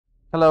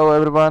Hello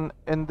everyone,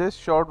 in this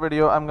short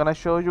video I'm gonna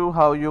show you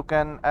how you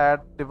can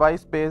add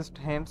device-based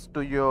hints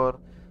to your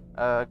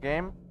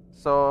game.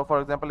 So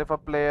for example, if a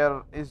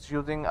player is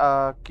using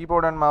a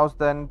keyboard and mouse,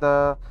 then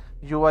the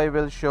UI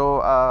will show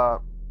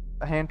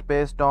a hint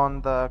based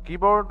on the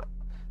keyboard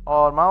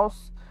or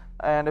mouse,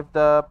 and if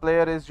the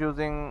player is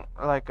using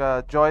like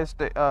a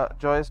joystick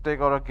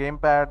or a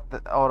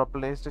gamepad or a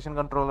PlayStation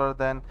controller,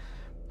 then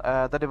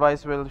the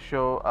device will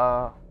show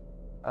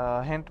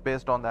a hint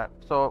based on that.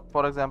 So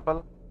for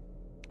example,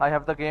 I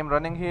have the game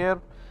running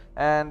here,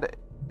 and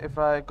if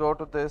I go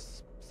to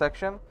this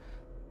section,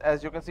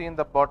 as you can see in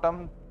the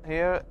bottom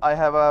here, I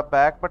have a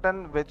back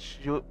button which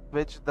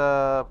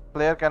the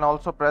player can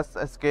also press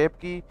escape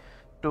key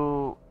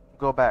to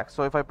go back.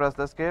 So if I press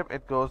the escape,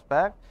 it goes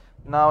back.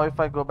 Now if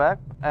I go back,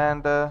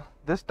 and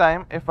this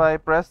time if I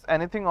press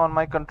anything on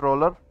my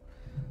controller,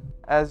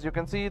 as you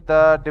can see,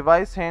 the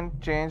device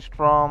hint changed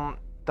from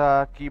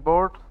the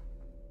keyboard,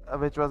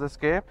 which was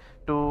escape,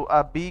 to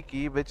a B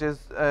key, which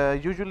is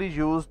usually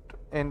used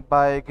in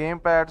by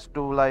gamepads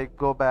to like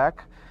go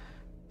back.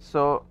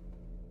 So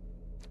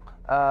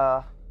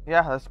yeah,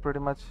 that's pretty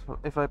much.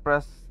 If I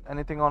press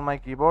anything on my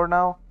keyboard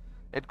now,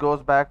 it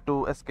goes back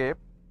to escape.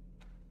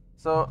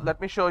 So let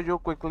me show you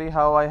quickly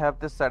how I have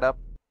this set up.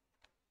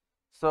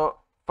 So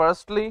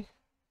firstly,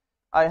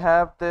 I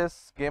have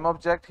this game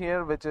object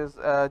here, which is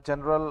a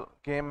general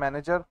game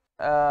manager.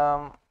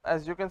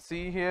 As you can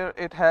see here,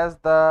 it has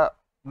the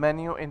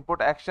menu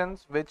input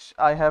actions which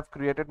I have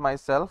created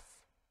myself.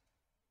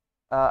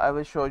 I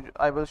will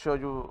show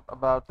you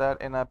about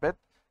that in a bit.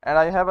 And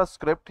I have a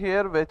script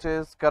here which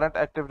is current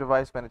active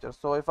device manager.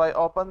 So if I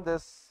open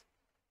this,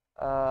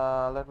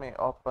 let me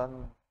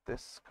open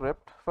this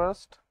script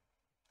first.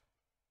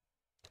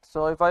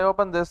 So if I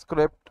open this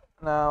script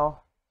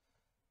now,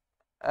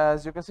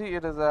 as you can see,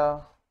 it is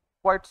a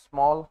quite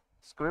small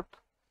script.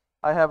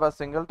 I have a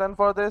singleton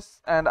for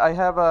this, and I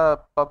have a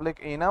public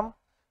enum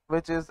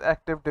which is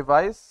active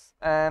device,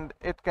 and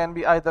it can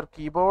be either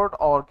keyboard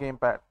or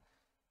gamepad.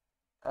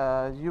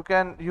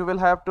 You will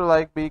have to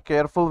like be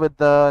careful with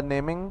the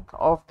naming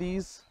of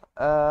these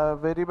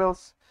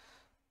variables.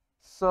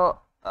 So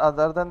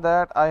other than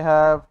that, I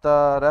have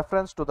the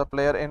reference to the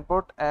player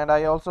input, and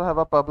I also have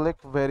a public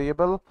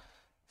variable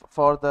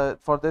for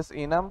this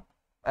enum,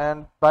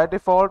 and by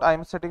default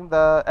I'm setting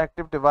the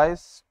active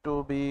device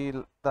to be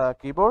the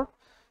keyboard.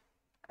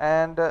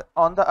 And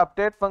on the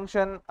update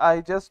function,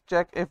 I just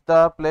check if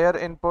the player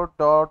input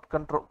dot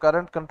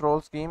current control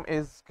scheme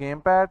is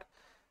gamepad,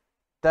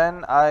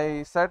 then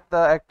I set the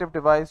active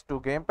device to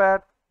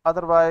gamepad,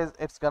 otherwise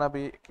it's gonna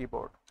be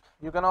keyboard.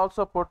 You can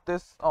also put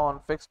this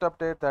on fixed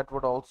update, that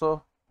would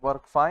also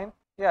work fine.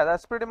 Yeah,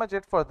 that's pretty much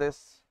it for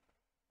this.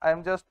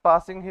 I'm just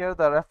passing here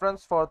the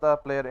reference for the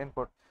player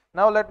input.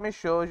 Now let me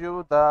show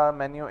you the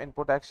menu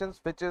input actions,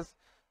 which is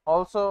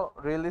also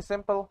really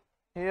simple.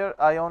 Here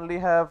I only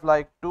have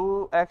like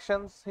two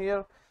actions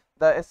here,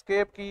 the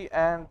escape key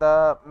and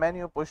the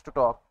menu push to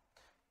talk,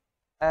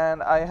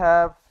 and I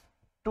have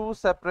two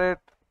separate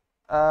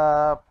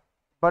uh,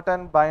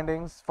 button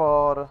bindings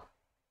for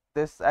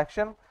this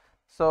action.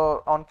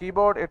 So on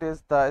keyboard it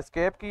is the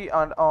escape key,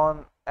 and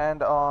on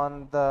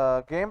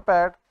the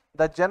gamepad,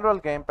 the general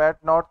gamepad,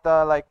 not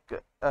the like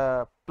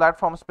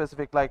platform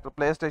specific like the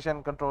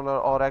PlayStation controller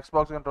or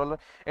Xbox controller,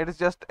 it is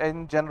just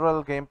in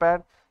general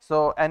gamepad,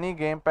 so any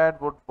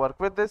gamepad would work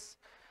with this.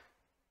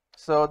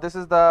 So this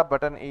is the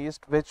button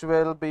east, which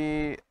will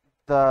be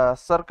the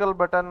circle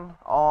button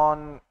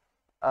on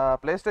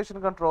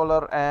PlayStation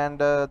controller, and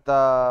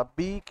the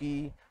B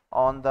key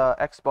on the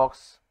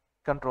Xbox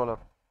controller.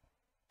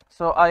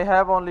 So I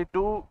have only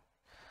two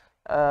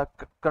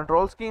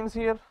control schemes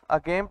here, a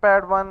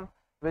gamepad one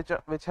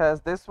which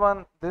has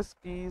this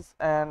keys,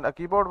 and a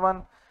keyboard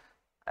one,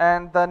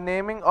 and the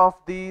naming of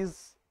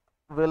these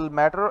will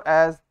matter,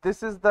 as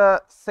this is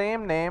the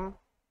same name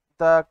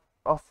the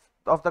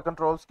of the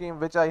control scheme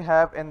which I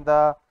have in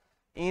the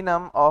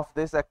enum of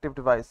this active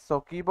device. So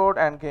keyboard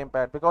and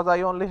gamepad, because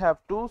I only have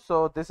two,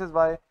 so this is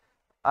why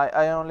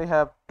I only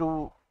have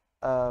two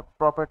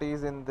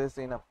properties in this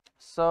enum.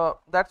 So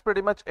that's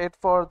pretty much it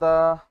for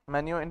the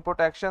menu input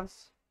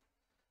actions.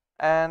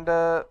 And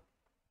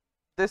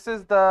this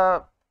is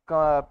the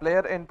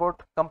player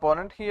input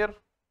component here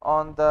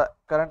on the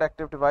current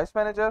active device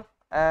manager,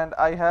 and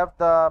I have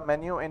the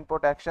menu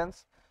input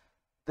actions,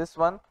 this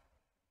one,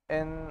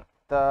 in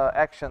the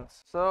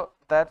actions. So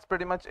that's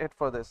pretty much it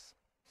for this.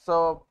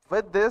 So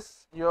with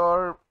this,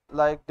 your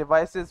like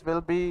devices will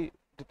be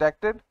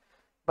detected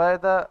by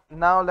the.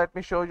 Now let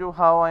me show you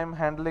how I'm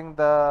handling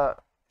the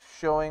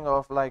showing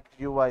of like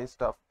UI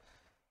stuff.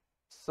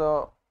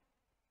 So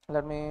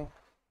let me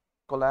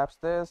collapse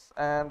this,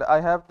 and I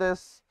have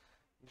this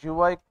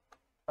UI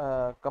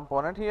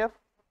component here,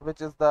 which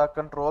is the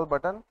control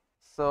button.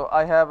 So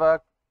I have a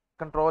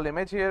control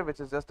image here, which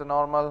is just a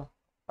normal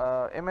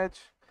image,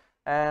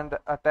 and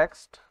a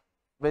text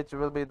which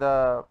will be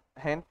the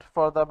hint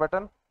for the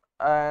button.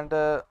 And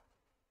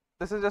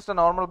this is just a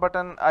normal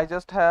button. I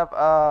just have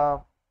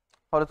a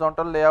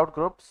horizontal layout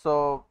group,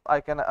 so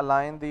I can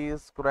align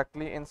these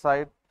correctly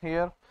inside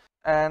here,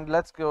 and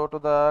let's go to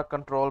the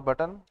control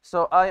button.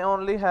 So I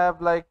only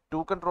have like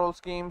two control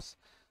schemes,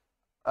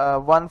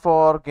 one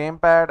for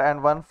gamepad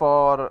and one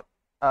for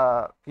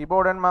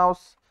keyboard and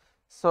mouse.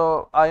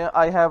 So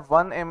I have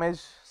one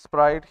image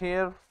sprite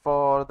here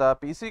for the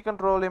PC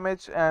control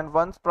image and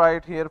one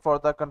sprite here for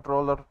the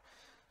controller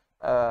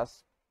uh,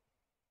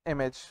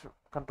 image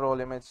control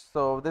image.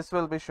 So this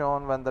will be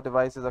shown when the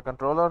device is a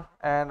controller,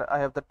 and I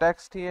have the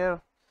text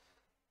here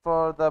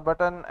for the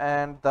button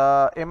and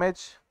the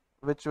image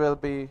which will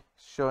be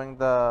showing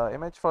the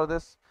image for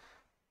this,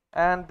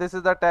 and this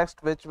is the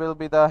text which will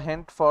be the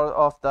hint for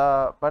of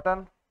the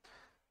button.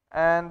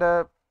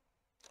 And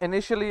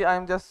initially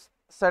I'm just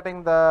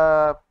setting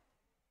the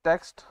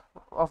text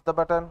of the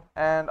button,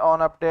 and on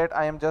update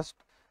I am just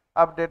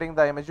updating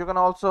the image. You can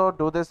also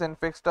do this in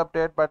fixed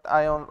update, but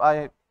I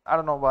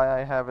don't know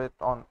why I have it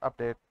on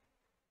update.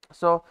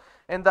 So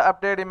in the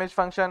update image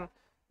function,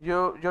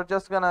 you're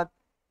just gonna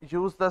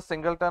use the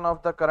singleton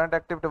of the current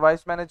active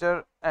device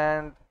manager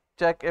and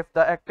check if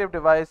the active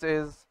device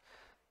is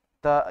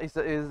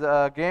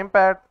a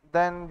gamepad.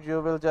 Then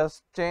you will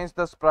just change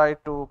the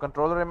sprite to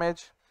controller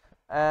image,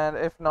 and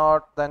if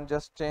not, then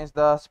just change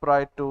the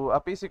sprite to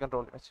a PC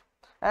control image.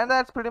 And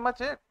that's pretty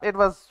much it. It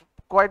was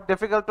quite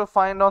difficult to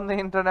find on the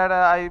internet.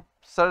 I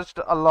searched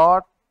a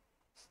lot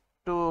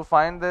to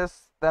find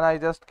this, then I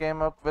just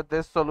came up with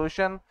this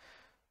solution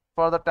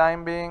for the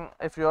time being.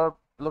 If you're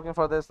looking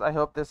for this, I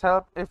hope this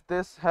helped. If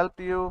this helped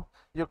you,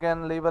 you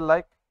can leave a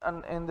like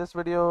in this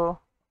video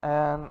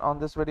and on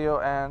this video,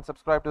 and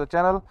subscribe to the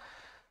channel.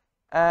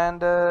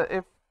 And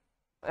if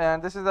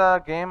and this is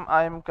a game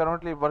I'm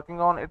currently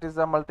working on. It is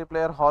a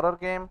multiplayer horror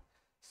game,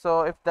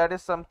 so if that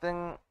is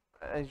something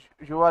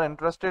you are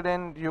interested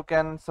in, you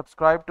can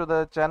subscribe to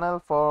the channel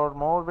for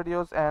more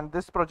videos. And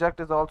this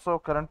project is also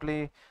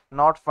currently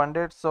not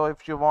funded, so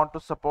if you want to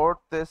support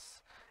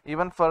this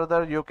even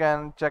further, you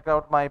can check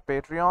out my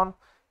Patreon,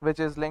 which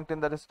is linked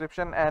in the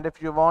description. And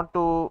if you want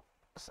to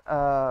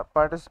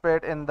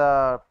participate in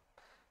the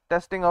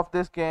testing of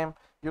this game,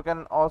 you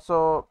can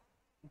also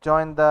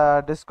join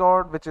the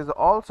Discord, which is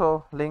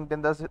also linked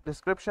in the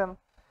description.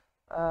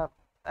 And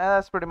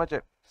that's pretty much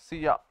it. See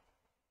ya.